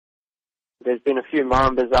There's been a few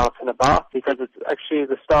mambas out and about because it's actually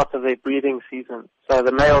the start of their breeding season. So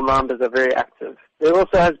the male mambas are very active. There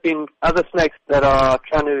also has been other snakes that are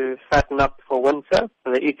trying to fatten up for winter. So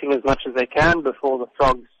they're eating as much as they can before the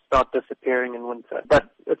frogs start disappearing in winter. But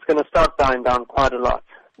it's going to start dying down quite a lot.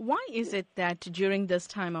 Why is it that during this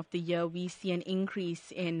time of the year we see an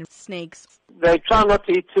increase in snakes? They try not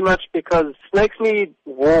to eat too much because snakes need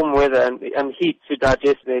warm weather and heat to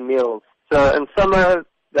digest their meals. So in summer,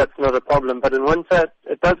 that's not a problem. But in winter,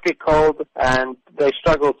 it does get cold and they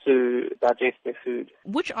struggle to digest their food.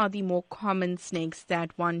 Which are the more common snakes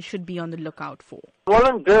that one should be on the lookout for? Well,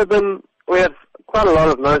 in Durban, we have quite a lot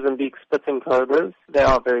of Mozambique spitting cobras. They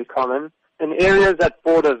are very common. In areas that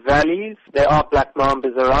border valleys, there are black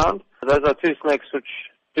mambas around. Those are two snakes which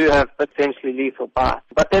do have potentially lethal bites.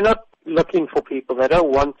 But they're not looking for people. They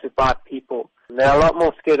don't want to bite people. They're a lot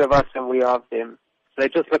more scared of us than we are of them. So they're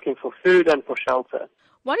just looking for food and for shelter.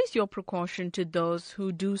 What is your precaution to those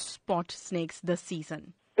who do spot snakes this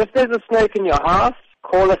season? If there's a snake in your house,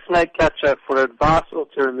 call a snake catcher for advice or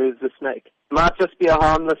to remove the snake. It might just be a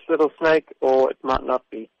harmless little snake, or it might not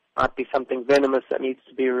be. It might be something venomous that needs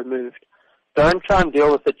to be removed. Don't try and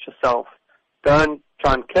deal with it yourself. Don't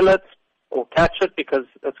try and kill it or catch it because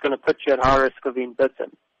it's going to put you at high risk of being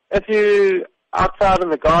bitten. If you're outside in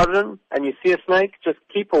the garden and you see a snake, just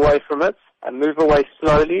keep away from it and move away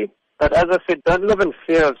slowly. But as I said, don't live in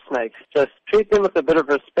fear of snakes. Just treat them with a bit of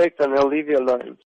respect and they'll leave you alone.